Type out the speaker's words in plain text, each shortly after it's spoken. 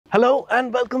Hello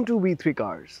and welcome to V3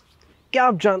 cars. क्या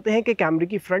आप जानते हैं कि कैमरी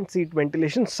की front seat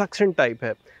ventilation suction type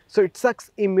है, so it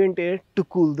sucks ambient air to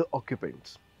cool the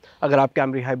occupants. अगर आप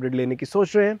कैमरी हाइब्रिड लेने की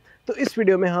सोच रहे हैं तो इस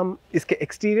वीडियो में हम इसके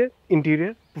एक्सटीरियर,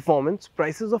 इंटीरियर, परफॉर्मेंस,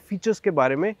 प्राइसेस और फीचर्स के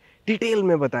बारे में डिटेल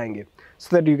में बताएंगे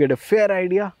so that you get a fair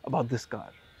idea about this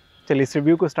car. चलिए इस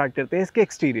रिव्यू को स्टार्ट करते हैं इसके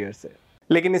एक्सटीरियर से।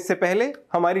 लेकिन इससे पहले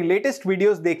हमारी लेटेस्ट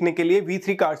वीडियोस देखने के लिए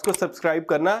V3 कार्स को सब्सक्राइब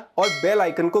करना और बेल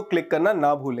आइकन को क्लिक करना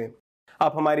ना भूलें।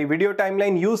 आप हमारी वीडियो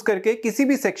टाइमलाइन यूज करके किसी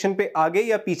भी सेक्शन पे आगे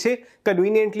या पीछे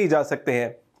कन्वीनियंटली जा सकते हैं।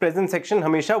 प्रेजेंट सेक्शन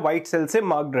हमेशा व्हाइट सेल से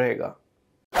मार्क्ड रहेगा।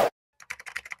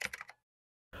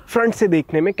 फ्रंट से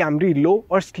देखने में कैमरी लो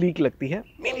और स्लीक लगती है,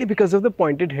 mainly because of the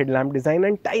pointed headlamp design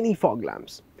and tiny fog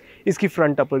lamps. इसकी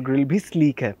फ्रंट अपर ग्रिल भी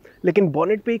स्लीक है, लेकिन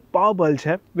बॉनेट पे एक पावर बल्ज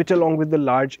है विच along with the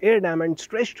large air dam and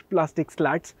stretched plastic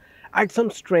slats add some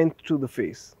strength to the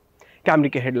face. Camry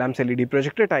के headlamps LED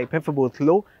projector type है for both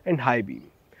low and high beam.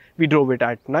 We drove it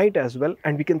at night as well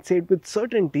and we can say it with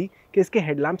certainty कि इसके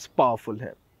headlamps powerful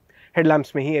हैं।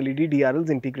 Headlamps में ही LED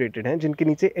DRLs integrated हैं जिनके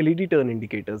नीचे LED turn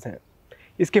indicators हैं।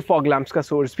 इसके fog lamps का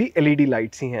source भी LED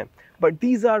lights ही हैं, but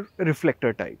these are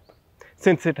reflector type.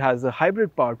 Since it has a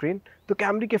hybrid powertrain, तो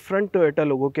Camry के front Toyota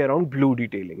logo के around blue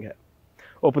detailing है।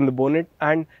 Open the bonnet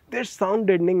and there's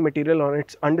sound deadening material on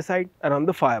its underside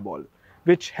around the fireball,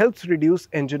 which helps reduce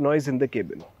engine noise in the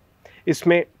cabin.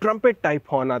 इसमें trumpet type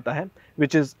horn आता है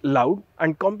which is loud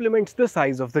and complements the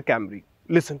size of the Camry.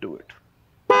 Listen to it.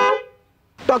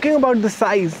 Talking about the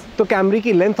size, तो Camry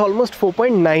की length almost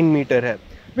 4.9 metre है,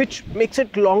 which makes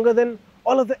it longer than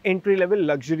all of the entry-level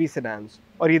luxury sedans.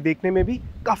 और ये देखने में भी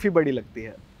काफ़ी बड़ी लगती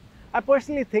है। I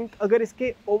personally think अगर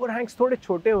इसके overhangs थोड़े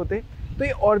छोटे होते तो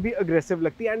ये और भी aggressive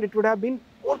लगती and it would have been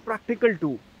more practical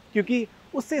too, क्योंकि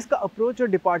उससे इसका approach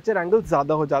और departure angle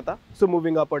ज़्यादा हो जाता, so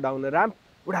moving up or down a ramp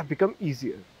would have become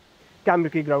easier. Camry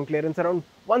की ground clearance around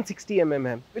 160 mm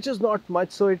है, which is not much,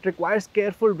 so it requires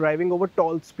careful driving over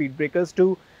tall speed breakers to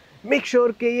make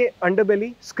sure कि ये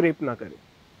underbelly scrape ना करे।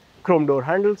 Chrome door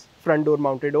handles, front door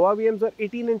mounted ORVMs और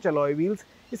 18-inch alloy wheels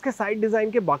इसके side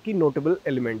design के बाकी notable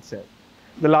elements हैं।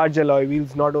 The large alloy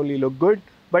wheels not only look good,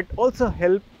 but also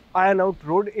help iron out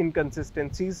road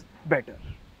inconsistencies better.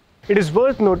 It is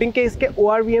worth noting कि इसके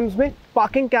ORVMs में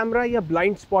parking camera या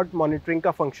blind spot monitoring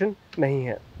का function नहीं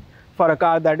है। For a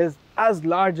car that is as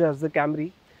large as the Camry,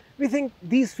 we think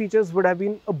these features would have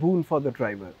been a boon for the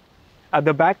driver. At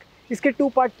the back, इसके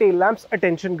two-part tail lamps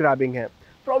attention grabbing हैं,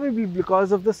 probably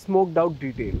because of the smoked out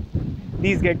detail.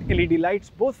 These get LED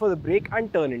lights both for the brake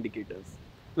and turn indicators.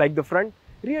 Like the front,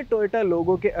 rear Toyota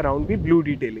logo के around भी blue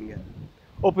detailing है.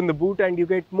 Open the boot and you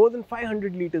get more than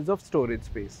 500 liters of storage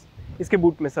space. इसके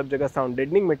boot में सब जगह sound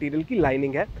डेडनिंग material की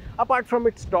lining है, apart from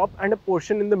its top and a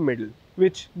portion in the middle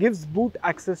which gives boot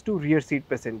access to rear seat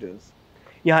passengers.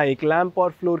 यहाँ एक lamp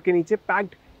और floor के नीचे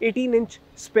packed 18-inch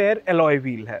spare alloy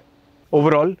wheel है।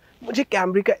 ओवरऑल मुझे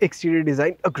कैमरी का एक्सटीरियर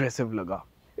डिजाइन अग्रेसिव लगा।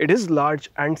 It is large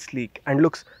and sleek and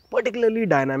looks particularly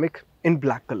dynamic in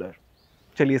black colour.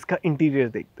 चलिए इसका इंटीरियर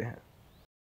देखते हैं।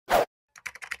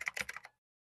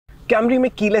 कैमरी में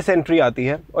कीलेस एंट्री आती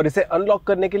है और इसे अनलॉक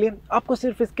करने के लिए आपको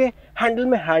सिर्फ इसके हैंडल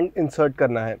में हैंड इंसर्ट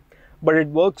करना है, but it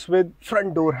works with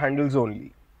front door handles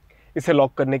only. इसे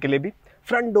लॉक करने के लिए भी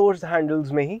फ्रंट डोर्स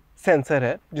हैंडल्स में ही सेंसर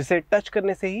है जिसे टच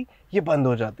करने से ही ये बंद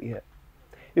हो जाती है।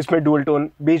 इसमें dual tone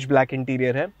beige black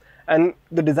interior है and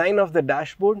the design of the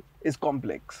dashboard is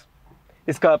complex.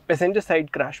 इसका passenger side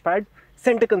crash pad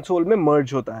centre console में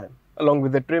मर्ज होता है along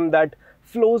with the trim that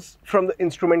flows from the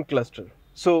instrument cluster,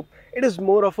 so it is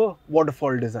more of a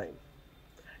waterfall design.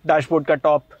 Dashboard का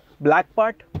top black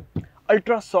part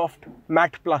ultra soft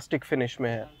matte plastic finish में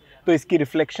है, तो इसकी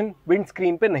reflection wind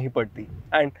screen पे नहीं पड़ती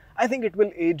and I think it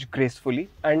will as gracefully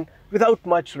and without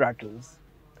much rattles.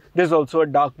 There is also a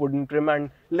dark wooden trim and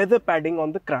leather padding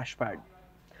on the crash pad.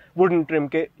 Wooden trim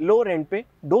के lower and पे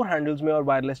door handles में और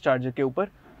wireless charger के ऊपर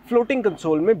floating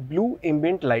console में blue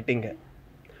ambient lighting है।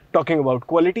 Talking about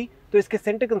quality, तो इसके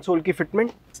सेंटर कंसोल की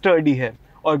फिटमेंट स्टर्डी है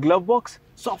और ग्लव बॉक्स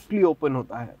सॉफ्टली ओपन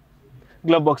होता है।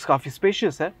 ग्लव बॉक्स काफ़ी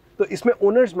स्पेशियस है, तो इसमें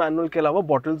ओनर्स मैनुअल के अलावा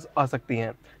बॉटल्स आ सकती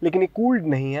हैं, लेकिन ये कूल्ड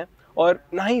नहीं है और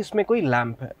ना ही इसमें कोई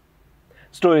लैंप है।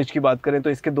 स्टोरेज की बात करें तो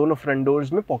इसके दोनों फ्रंट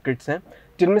डोर्स में पॉकेट्स हैं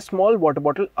जिनमें स्मॉल वाटर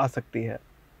बॉटल आ सकती है।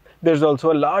 There is also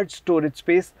a large storage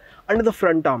space under the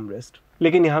front armrest,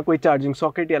 लेकिन यहाँ कोई चार्जिंग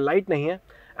सॉकेट या लाइट नहीं है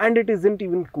and it isn't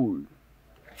even cooled.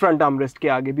 Front armrest के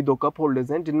आगे भी 2 कप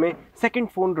होल्डर्स हैं जिनमें सेकेंड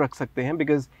फ़ोन रख सकते हैं,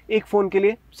 बिकॉज एक फ़ोन के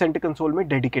लिए सेंटर कंसोल में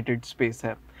डेडिकेटेड स्पेस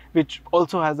है which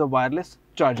also has a wireless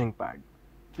charging pad.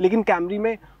 लेकिन कैमरी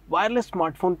में वायरलेस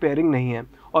स्मार्टफोन पेयरिंग नहीं है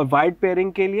और वाइड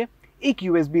पेयरिंग के लिए एक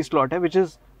USB स्लॉट है which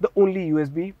is the only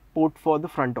USB port for the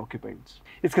front occupants.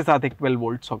 इसके साथ एक 12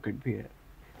 वोल्ट सॉकेट भी है।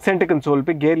 सेंटर कंसोल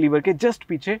पे गियर लीवर के जस्ट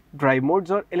पीछे ड्राइव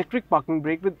मोड्स और electric parking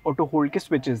brake with auto hold के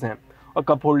स्विचेस हैं और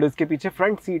कप होल्डर्स के पीछे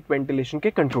फ्रंट सीट वेंटिलेशन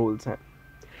के कंट्रोल्स हैं।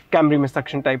 कैमरी में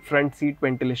suction type front seat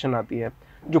ventilation आती है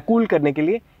जो कूल करने के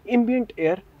लिए एम्बिएंट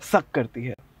एयर सक करती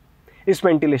है। इस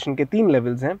वेंटिलेशन के 3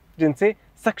 लेवल्स हैं जिनसे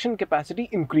सक्शन कैपेसिटी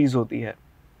इंक्रीज होती है।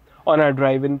 On hour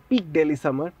drive in peak Delhi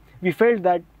summer we felt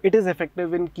that it is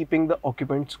effective in keeping the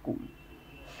occupants cool.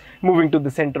 Moving to the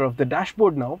centre of the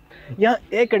dashboard now, यहाँ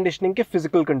एयर कंडीशनिंग के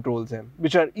physical controls हैं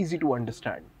which are easy to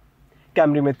understand.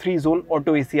 Camry में 3 zone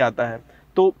auto AC आता है,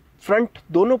 तो front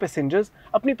दोनों passengers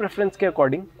अपनी preference के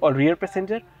अकॉर्डिंग और रियर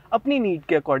पैसेंजर अपनी नीड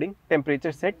के अकॉर्डिंग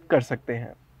टेम्परेचर सेट कर सकते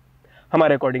हैं।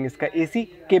 हमारे अकॉर्डिंग इसका एसी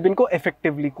केबिन को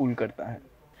इफेक्टिवली कूल करता है।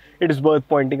 It is worth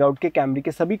pointing out कि कैमरी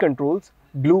के सभी कंट्रोल्स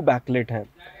ब्लू बैकलाइट हैं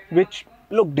विच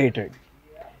लुक डेटेड।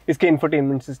 इसके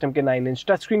इंफोटेनमेंट सिस्टम के 9 इंच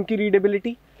टच स्क्रीन की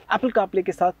रीडेबिलिटी एप्पल कारप्ले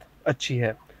के साथ अच्छी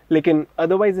है, लेकिन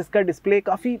अदरवाइज इसका डिस्प्ले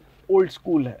काफ़ी ओल्ड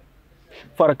स्कूल है।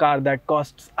 For a car that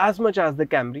costs as much as the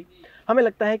Camry, हमें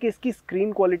लगता है कि इसकी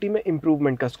स्क्रीन क्वालिटी में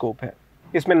इंप्रूवमेंट का स्कोप है।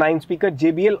 इसमें 9 स्पीकर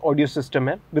JBL ऑडियो सिस्टम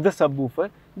है विद अ सबवूफर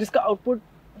जिसका आउटपुट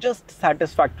जस्ट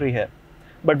सैटिस्फैक्टरी है,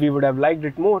 but we would have liked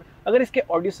it more अगर इसके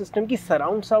ऑडियो सिस्टम की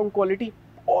सराउंड साउंड क्वालिटी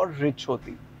और रिच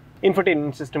होती।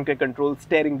 इंफोटेनमेंट सिस्टम के कंट्रोल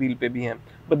स्टीयरिंग व्हील पे भी हैं,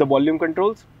 but the volume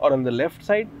controls are on the left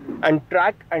side and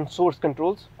track and source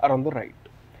controls are on the right.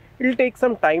 It will take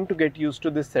some time to get used to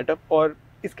this setup और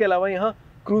इसके अलावा यहाँ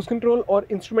cruise control और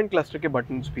instrument cluster के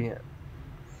buttons भी हैं।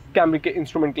 Camry के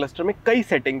instrument cluster में कई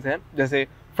सेटिंग्स हैं जैसे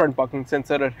फ्रंट पार्किंग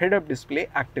सेंसर और head up display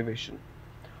activation.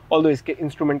 Although इसके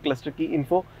इंस्ट्रूमेंट क्लस्टर की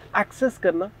इन्फो एक्सेस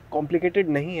करना कॉम्प्लिकेटेड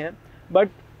नहीं है, but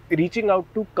reaching out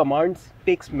to commands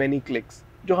takes many clicks,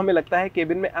 जो हमें लगता है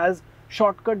केबिन में एज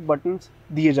शॉर्टकट बटन्स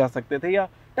दिए जा सकते थे या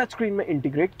टच स्क्रीन में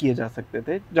इंटीग्रेट किए जा सकते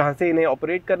थे, जहाँ से इन्हें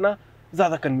ऑपरेट करना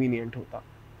ज़्यादा कन्वीनियंट होता।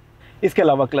 इसके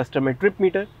अलावा क्लस्टर में trip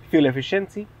meter, fuel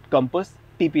efficiency, compass,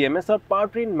 TPMS और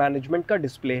पावरट्रेन मैनेजमेंट का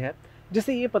डिस्प्ले है,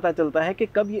 जिससे ये पता चलता है कि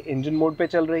कब ये इंजन मोड पे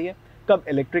चल रही है, कब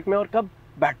इलेक्ट्रिक में और कब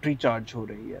बैटरी चार्ज हो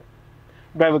रही है।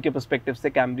 ड्राइवर के पर्सपेक्टिव से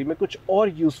कैमरी में कुछ और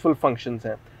यूजफुल फंक्शंस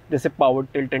हैं जैसे powered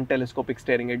tilt and telescopic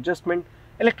steering adjustment,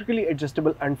 electrically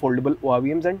adjustable and foldable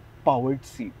ORVMs and powered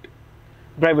seat.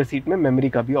 Driver seat में मेमोरी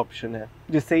का भी ऑप्शन है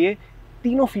जिससे ये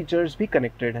तीनों फीचर्स भी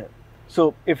कनेक्टेड हैं।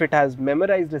 So if it has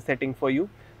memorised setting for you,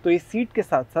 तो ये सीट के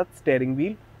साथ साथ स्टीयरिंग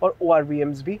व्हील और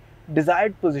ORVMs भी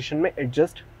डिजायर्ड पोजीशन में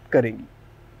एडजस्ट करेंगी।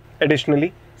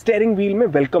 एडिशनली स्टीयरिंग व्हील में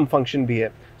वेलकम फंक्शन भी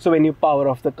है, so when you power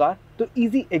of the car तो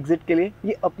इजी एग्जिट के लिए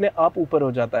ये अपने आप ऊपर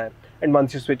हो जाता है and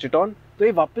once you switch it on तो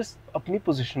ये वापस अपनी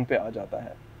पोजीशन पे आ जाता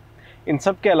है। इन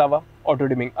सब के अलावा ऑटो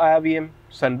डिमिंग IRVM,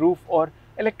 सनरूफ और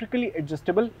electrically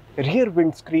adjustable rear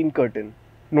wind screen curtain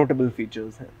notable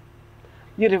features हैं।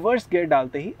 ये रिवर्स गियर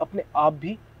डालते ही अपने आप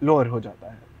भी लोअर हो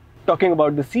जाता है। Talking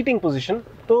about the seating position,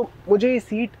 तो मुझे ये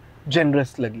सीट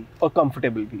जेनरस लगी और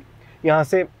कंफर्टेबल भी। यहाँ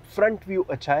से फ्रंट व्यू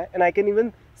अच्छा है and I can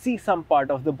even C some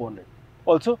part of the bonnet.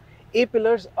 Also A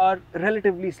pillars are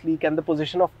relatively sleek and the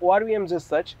position of ORVMs is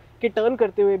such कि टर्न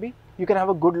करते हुए भी you can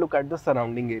have a good look at the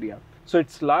surrounding area. So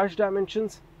its large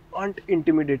dimensions aren't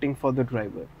intimidating for the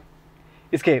driver.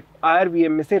 इसके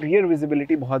IRVM में से rear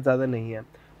visibility बहुत ज़्यादा नहीं है,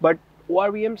 but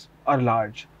ORVMs are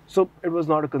large, so it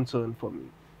was not a concern for me.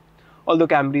 Although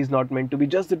Camry is not meant to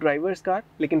be just the driver's car,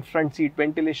 लेकिन front seat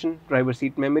ventilation, driver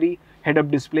seat memory,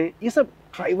 head-up display, ये सब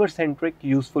driver-centric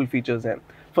useful features हैं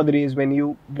for the days when you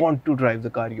want to drive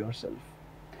the car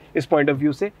yourself. इस point of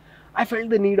view से, I felt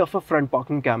the need of a front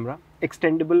parking camera,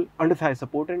 extendable under-thigh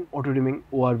support and auto-dimming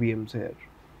ORVMs here.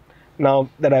 Now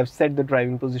that I've set the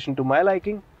driving position to my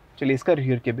liking, चलिए इसका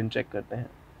rear cabin check करते हैं।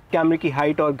 Camry की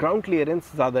height और ground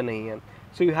clearance ज़्यादा नहीं है,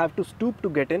 so you have to stoop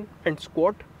to get in and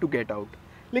squat to get out.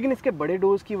 लेकिन इसके बड़े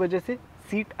डोर्स की वजह से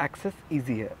सीट एक्सेस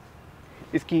ईजी है।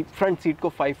 इसकी फ्रंट सीट को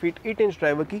 5 फीट 8 इंच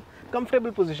ड्राइवर की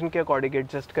कंफर्टेबल पोजीशन के अकॉर्डिंग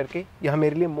एडजस्ट करके यहाँ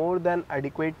मेरे लिए मोर देन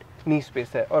एडिक्वेट नी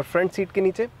स्पेस है और फ्रंट सीट के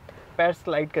नीचे पैर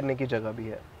स्लाइड करने की जगह भी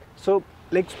है। सो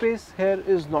leg space here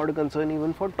is not a concern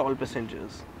even for toll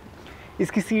passengers.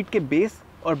 इसकी सीट के बेस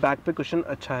और बैक पे कुशन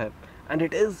अच्छा है and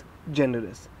it is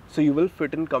generous, so you will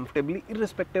fit in comfortably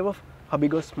irrespective of how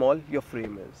big और स्मॉल योर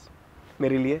फ्रेम इज़।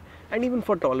 मेरे लिए and even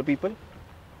for taller people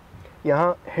यहाँ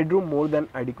headroom more than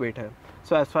adequate है.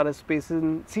 So as far as space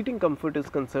and seating comfort is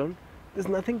concerned, there's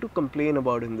nothing to complain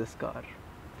about in this car.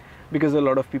 Because a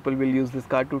lot of people will use this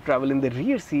car to travel in the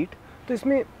rear seat, तो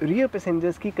इसमें rear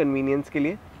passengers की convenience के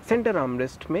लिए center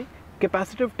armrest में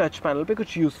capacitive touch panel पे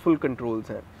कुछ useful controls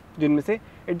हैं, जिनमें से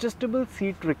adjustable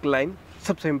seat recline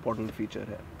सबसे important feature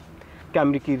है.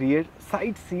 Camry की rear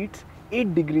side seats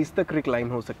 8 degrees तक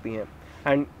recline हो सकती हैं,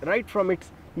 and right from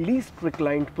its least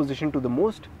reclined position to the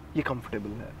most, ये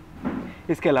comfortable है.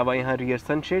 इसके अलावा यहाँ rear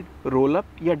sunshade रोल अप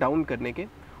या डाउन करने के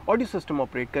ऑडियो सिस्टम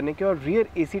ऑपरेट करने के और रियर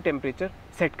एसी टेम्परेचर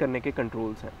सेट करने के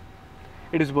कंट्रोल्स हैं।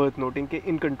 इट इज़ वर्थ नोटिंग कि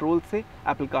इन कंट्रोल्स से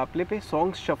एप्पल कारप्ले पे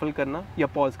सॉन्ग्स शफल करना या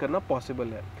पॉज करना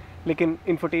पॉसिबल है, लेकिन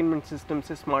इंफोटेनमेंट सिस्टम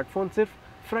से स्मार्टफोन सिर्फ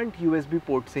फ्रंट USB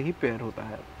पोर्ट से ही पेयर होता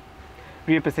है।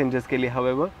 रियर पैसेंजर्स के लिए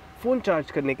हाउएवर फ़ोन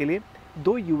चार्ज करने के लिए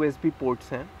 2 USB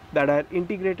पोर्ट्स हैं that are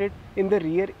integrated in the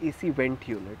rear AC went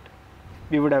unit.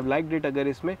 We would have liked it अगर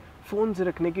इसमें फ़ोन्स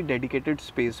रखने की डेडिकेटेड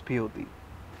स्पेस भी होती।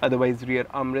 अदरवाइज रियर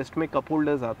आर्मरेस्ट में कप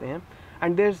होल्डर्स आते हैं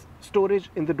and there is storage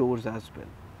in the doors as well.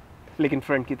 लेकिन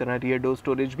फ्रंट की तरह रियर डोर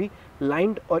स्टोरेज भी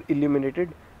लाइंड और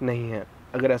इल्यूमिनेटेड नहीं है।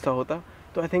 अगर ऐसा होता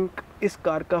तो आई थिंक इस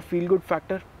कार का feel good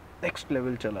factor next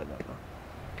level चला जाता।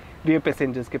 रियर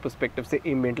पैसेंजर्स के पर्सपेक्टिव से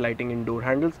ambient lighting in door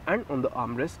handles and on the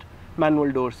armrest,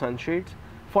 manual door sunshades,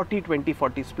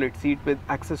 40-20-40 split seat with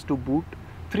access to boot,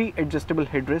 3 adjustable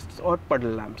हेडरेस्ट्स और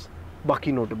पडल लैम्प्स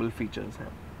बाकी notable features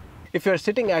हैं। If you are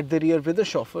sitting at the rear with a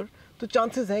chauffeur तो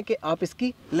chances हैं कि आप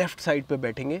इसकी left side पे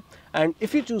बैठेंगे, and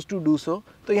if you choose to do so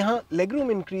तो यहाँ लेग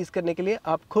रूम इंक्रीज करने के लिए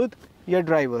आप खुद या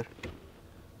driver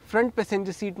front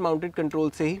passenger seat mounted control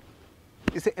से ही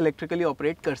इसे इलेक्ट्रिकली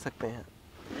ऑपरेट कर सकते हैं।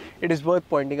 It is worth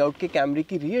pointing out कि कैमरी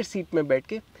की रियर सीट में बैठ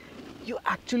के you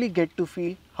actually get to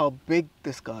feel how big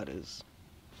this car is.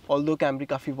 Although Camry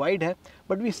काफ़ी wide है,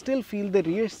 but we still feel the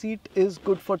rear seat is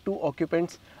good for 2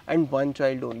 occupants and 1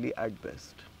 child only at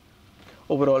best.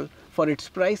 Overall, for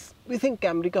its price, we think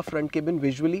Camry का front cabin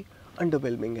visually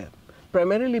underwhelming है,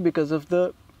 primarily because of the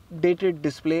dated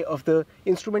display of the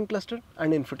instrument cluster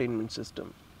and infotainment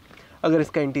system. अगर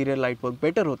इसका interior light work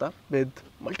better होता with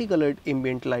multicolored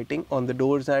ambient lighting on the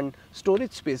doors and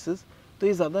storage spaces, तो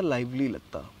ये ज़्यादा lively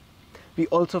लगता। We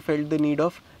also felt the need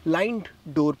of lined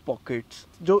door pockets,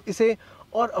 जो इसे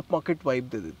और upmarket vibe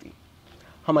दे देती।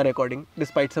 हमारे according,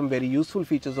 despite some very useful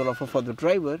features on offer for the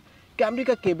driver, Camry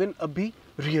का cabin अब भी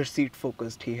rear seat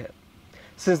focused ही है।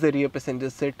 Since the rear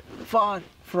passengers sit far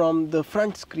from the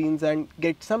front screens and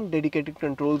get some dedicated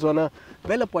controls on a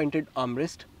well-appointed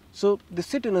armrest, so they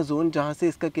sit in a zone जहाँ से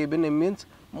इसका cabin ambience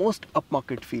most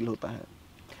upmarket feel होता है।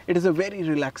 It is a very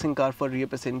relaxing car for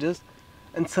rear passengers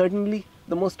and certainly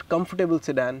the most comfortable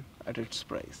sedan at its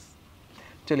price.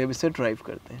 चलिए अब इसे drive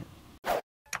करते हैं।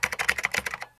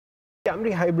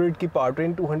 Camry हाइब्रिड की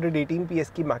पावरट्रेन 218 PS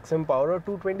की मैक्सिमम पावर और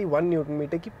 221 न्यूटन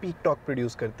मीटर की पीक टॉर्क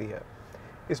प्रोड्यूस करती है।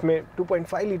 इसमें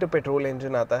 2.5 लीटर पेट्रोल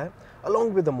इंजन आता है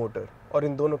अलॉन्ग विद द मोटर, और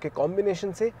इन दोनों के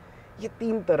कॉम्बिनेशन से ये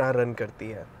 3 तरह रन करती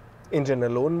है: engine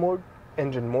alone mode,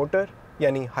 engine motor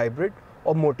यानी हाइब्रिड,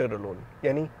 और मोटर अलोन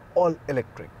यानी ऑल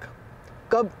इलेक्ट्रिक।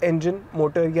 कब इंजन,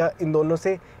 मोटर या इन दोनों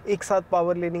से एक साथ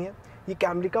पावर लेनी है, ये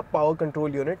कैमरी का power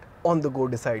control unit on the go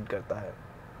decide करता है।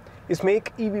 इसमें एक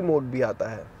EV मोड भी आता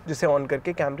है जिसे ऑन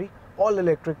करके कैमरी ऑल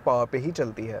इलेक्ट्रिक पावर पे ही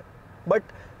चलती है, but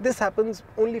this happens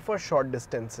only for short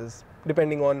distances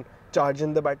depending on charge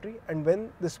in the battery and when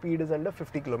the speed is under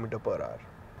 50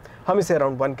 km/h। हम इसे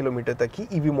अराउंड 1 किलोमीटर तक ही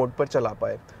EV मोड पर चला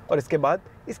पाए, और इसके बाद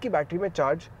इसकी बैटरी में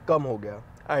चार्ज कम हो गया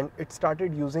and it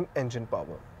started using engine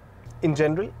power. In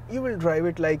general you will drive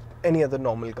it like any other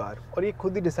normal car, और ये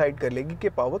खुद ही डिसाइड कर लेगी कि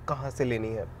पावर कहाँ से लेनी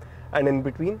है। एंड इन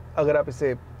बिटवीन अगर आप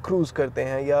इसे क्रूज़ करते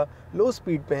हैं या लो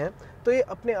स्पीड पे हैं तो ये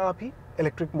अपने आप ही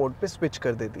इलेक्ट्रिक मोड पे स्विच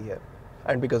कर देती है।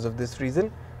 And because of this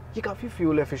reason ये काफ़ी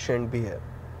फ्यूल एफिशिएंट भी है।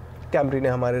 कैमरी ने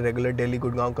हमारे रेगुलर दिल्ली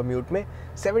गुड़गांव कम्यूट में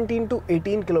 17 to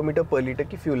 18 km/L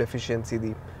की fuel efficiency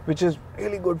the, which is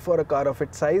really good for a car of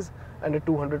it size and a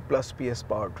 200+ PS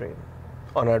power train.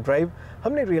 On hour drive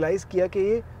हमने realise किया कि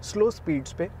ये स्लो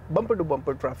स्पीड्स पे बम्पर टू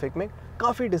बम्पर ट्रैफिक में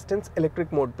काफ़ी distance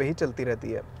electric mode पे ही चलती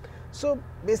रहती है। सो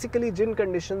बेसिकली जिन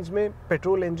कंडीशंस में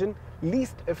पेट्रोल इंजन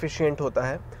लीस्ट एफिशिएंट होता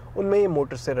है उनमें ये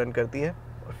मोटर से रन करती है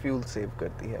और फ्यूल सेव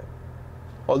करती है।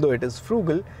 ऑल्दो इट इज़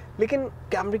फ्रूगल, लेकिन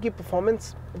कैमरी की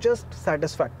परफॉर्मेंस जस्ट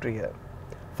सेटिस्फैक्ट्री है।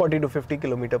 40 to 50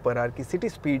 km/h की सिटी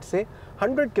स्पीड से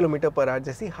 100 km/h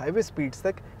जैसी हाईवे स्पीड्स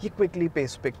तक ये क्विकली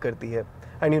पेस पिक करती है,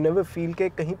 एंड यू नेवर फील कि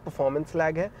कहीं परफॉर्मेंस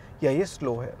लैग है या ये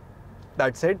स्लो है।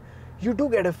 That said, you do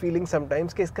get a feeling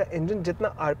sometimes कि इसका इंजन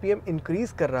जितना RPM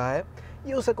इंक्रीज कर रहा है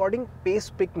ये उस अकॉर्डिंग पेस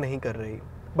पिक नहीं कर रही,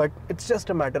 but it's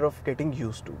just a matter of getting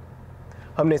used to.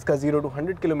 हमने इसका 0 to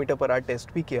 100 km/h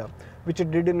टेस्ट भी किया, which it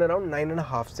did in around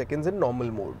 9.5 seconds in normal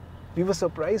mode. We were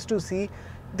surprise to see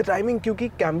the timing, क्योंकि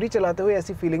Camry चलाते हुए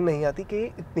ऐसी फीलिंग नहीं आती कि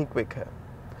ये इतनी क्विक है।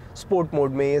 स्पोर्ट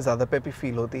मोड में ये ज़्यादा पेपी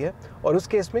फील होती है, और उस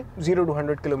केस में 0 to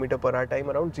 100 km/h time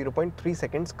around 0.3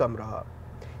 seconds कम रहा।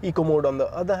 Eco mode on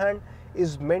the other hand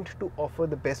is meant to offer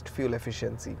the best fuel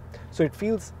efficiency, so it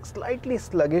feels slightly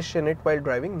sluggish in it while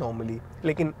driving normally,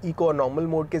 लेकिन eco और normal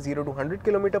mode के 0 to 100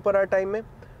 km/h time में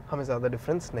हमें ज़्यादा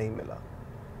difference नहीं मिला।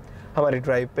 हमारी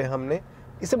drive पे हमने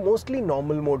इसे मोस्टली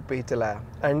नॉर्मल मोड पे ही चलाया,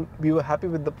 and we were happy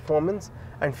with the performance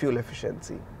and fuel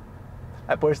efficiency.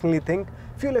 I personally think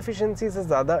fuel efficiency से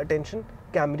ज़्यादा अटेंशन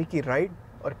कैमरी की राइड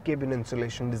और केबिन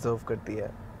इंसुलेशन डिजर्व करती है।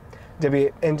 जब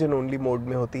ये इंजन ओनली मोड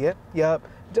में होती है या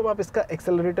जब आप इसका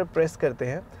एक्सेलरेटर प्रेस करते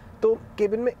हैं तो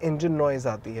केबिन में इंजन नॉइज़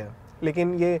आती है,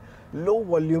 लेकिन ये लो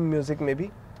वॉल्यूम म्यूज़िक में भी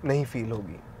नहीं फील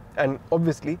होगी। एंड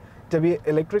ऑब्वियसली जब ये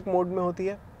इलेक्ट्रिक मोड में होती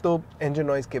है तो इंजन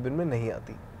नॉइज़ केबिन में नहीं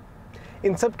आती।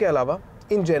 इन सब के अलावा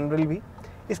इन जनरल भी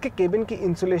इसके केबिन की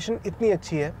इंसुलेशन इतनी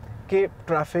अच्छी है कि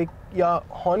ट्रैफिक या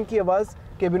हॉर्न की आवाज़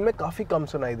केबिन में काफ़ी कम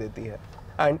सुनाई देती है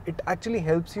and it actually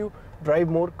helps you drive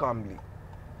more calmly.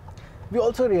 We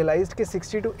also realised कि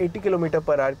 60 to 80 किलोमीटर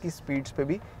पर आवर की स्पीड्स पे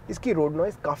भी इसकी रोड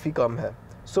नॉइज़ काफ़ी कम है।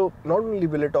 So not only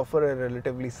will it offer a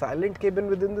relatively silent cabin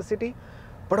with in the city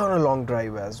but on a long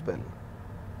drive as well.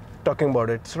 Talking about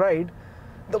it's ride,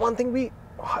 the one thing we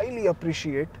highly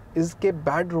appreciate is के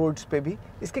bad roads पे भी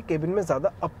इसके cabin में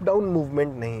ज़्यादा up down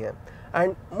movement नहीं है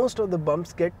and most of the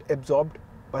bumps gate absorbed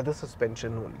by the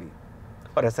suspension only.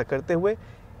 और ऐसा करते हुए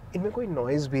इनमें कोई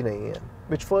नॉइज़ भी नहीं है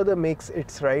which further makes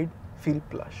it's ride feel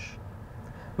plush.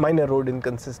 Minor road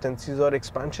inconsistencies और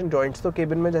एक्सपेंशन जॉइंट्स तो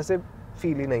केबिन में जैसे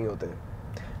फील ही नहीं होते,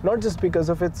 not just because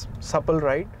of its supple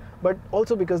ride but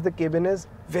also because the cabin is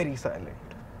very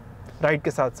silent. Ride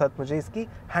के साथ साथ मुझे इसकी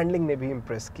हैंडलिंग ने भी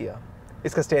इम्प्रेस किया।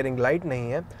 इसका स्टीयरिंग लाइट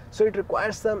नहीं है so it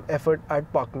requires some effort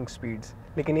at parking speeds,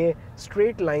 लेकिन ये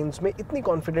स्ट्रेट लाइंस में इतनी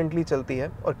कॉन्फिडेंटली चलती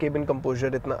है और केबिन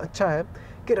कंपोजर इतना अच्छा है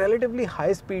कि रिलेटिवली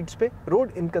हाई स्पीड्स पे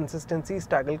रोड इनकन्सिस्टेंसीज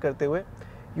टैकल करते हुए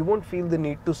you won't feel the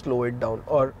need to slow it down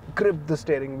or grip the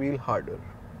steering wheel harder.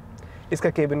 इसका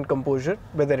cabin composure,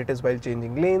 whether it is while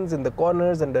changing lanes, in the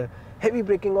corners, under heavy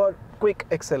braking or quick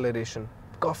acceleration,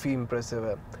 काफ़ी impressive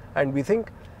है. And we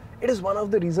think it is one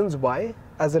of the reasons why,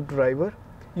 as a driver,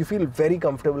 you feel very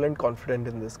comfortable and confident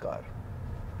in this car.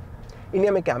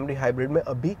 India में Camry hybrid में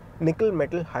अभी nickel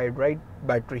metal hydride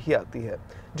battery ही आती है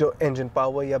जो engine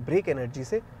power या break energy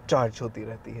से charge होती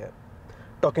रहती है।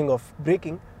 टॉकिंग ऑफ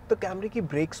ब्रेकिंग, तो कैमरी की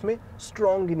ब्रेक्स में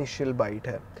स्ट्रॉन्ग इनिशियल बाइट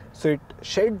है so it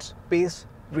shades pace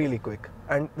really quick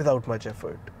and without much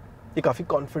effort. ये काफ़ी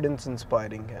कॉन्फिडेंस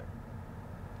इंस्पायरिंग है।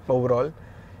 ओवरऑल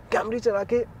कैमरी चला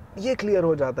के ये क्लियर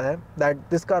हो जाता है that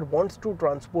this car wants to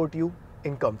transport you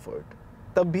in comfort,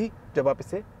 तब भी जब आप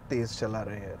इसे तेज़ चला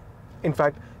रहे हैं।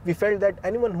 In fact we felt that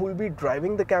anyone who will be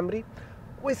driving the Camry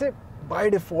वो इसे बाय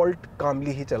डिफ़ॉल्ट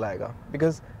कामली ही चलाएगा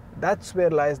because that's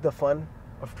where lies the fun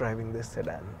of driving this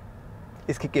sedan.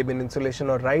 इसकी केबिन इंसुलेशन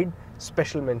और राइड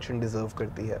स्पेशल मेंशन डिजर्व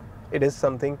करती है। It is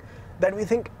something that we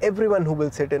think everyone who will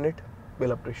sit in it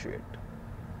will appreciate.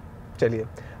 चलिए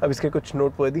अब इसके कुछ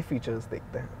noteworthy features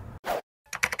देखते हैं।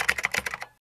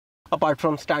 Apart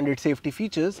from standard safety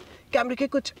features, Camry के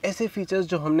कुछ ऐसे फीचर्स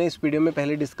जो हमने इस वीडियो में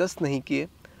पहले डिस्कस नहीं किए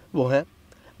वो हैं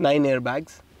 9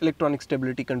 airbags, electronic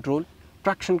stability control,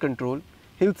 traction control,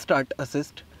 hill start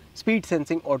assist, speed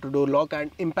sensing auto door lock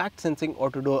and impact sensing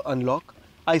auto door unlock,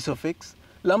 ISOFIX,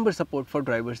 lumbar support for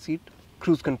driver's seat,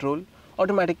 cruise control,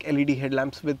 automatic LED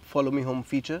headlamps with follow me home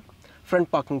feature, front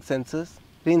parking sensors,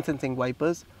 rain sensing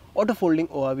wipers, auto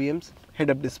folding ORVMs,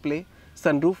 head up display,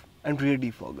 sunroof and rear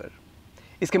defogger.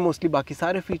 इसके mostly बाकी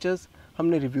सारे features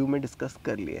हमने review में discuss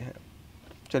कर लिए हैं।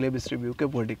 चलिए अब इस रिव्यू के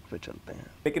वर्डिक्ट पे चलते हैं।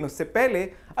 लेकिन उससे पहले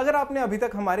अगर आपने अभी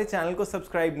तक हमारे चैनल को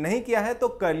सब्सक्राइब नहीं किया है तो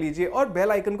कर लीजिए और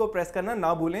बेल आइकन को प्रेस करना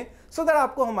ना भूलें सो दैट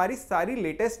आपको हमारी सारी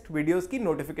लेटेस्ट वीडियोस की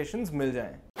नोटिफिकेशंस मिल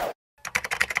जाएं।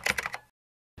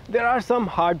 There are some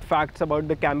hard facts about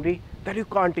the Camry that you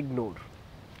can't ignore.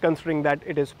 Considering that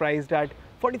it is priced at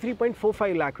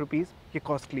 43.45 lakh rupees, ये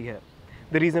costly है।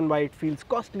 The reason why it feels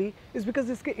costly is because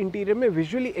इसके interior में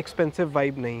visually expensive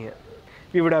vibe नहीं है।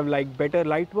 We would have liked better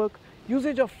light work,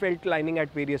 usage of felt lining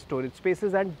at various storage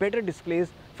spaces and better displays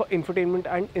for infotainment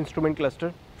and instrument cluster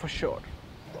for sure.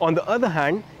 On the other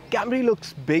hand, Camry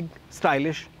looks big,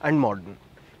 stylish and modern.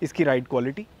 इसकी ride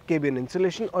quality, cabin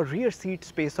insulation और rear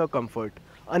seat space और comfort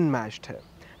unmatched है.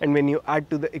 And when you add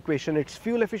to the equation its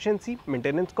fuel efficiency,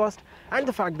 maintenance cost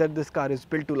and the fact that this car is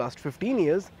built to last 15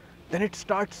 years, then it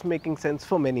starts making sense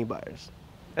for many buyers.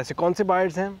 ऐसे कौन से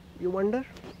buyers हैं, you wonder?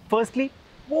 Firstly,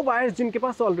 वो buyers जिनके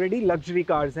पास already luxury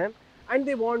cars हैं and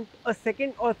they want a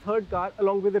second or third car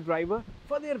along with a driver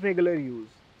for their regular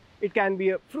use. It can be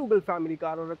a frugal family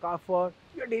car or a car for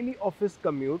your daily office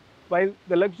commute, while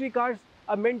the luxury cars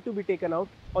are meant to be taken out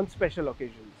on special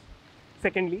occasions.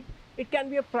 Secondly, it can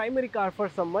be a primary car for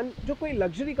someone जो कोई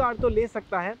luxury car तो ले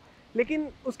सकता है लेकिन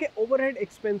उसके overhead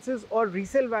expenses और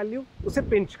resale value उसे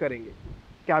pinch करेंगे.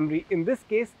 Camry in this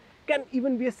case can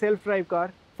even be a self-drive car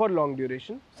for long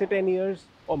duration, say 10 years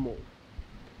or more.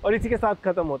 और इसी के साथ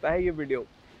ख़त्म होता है ये वीडियो।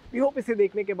 वी होप इसे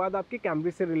देखने के बाद आपके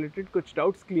कैमरी से रिलेटेड कुछ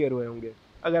डाउट्स क्लियर हुए होंगे।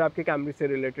 अगर आपके कैमरी से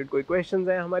रिलेटेड कोई क्वेश्चंस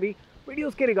हैं, हमारी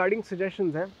वीडियोस के रिगार्डिंग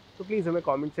सजेशंस हैं, तो प्लीज़ हमें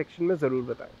कमेंट सेक्शन में ज़रूर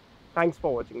बताएं। Thanks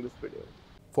for watching this video.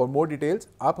 For more details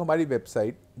आप हमारी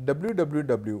वेबसाइट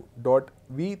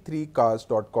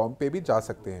www.v3cars.com पे भी जा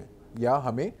सकते हैं या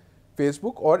हमें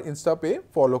फेसबुक और इंस्टा पे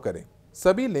फॉलो करें।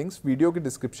 सभी लिंक्स वीडियो के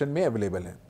डिस्क्रिप्शन में अवेलेबल हैं।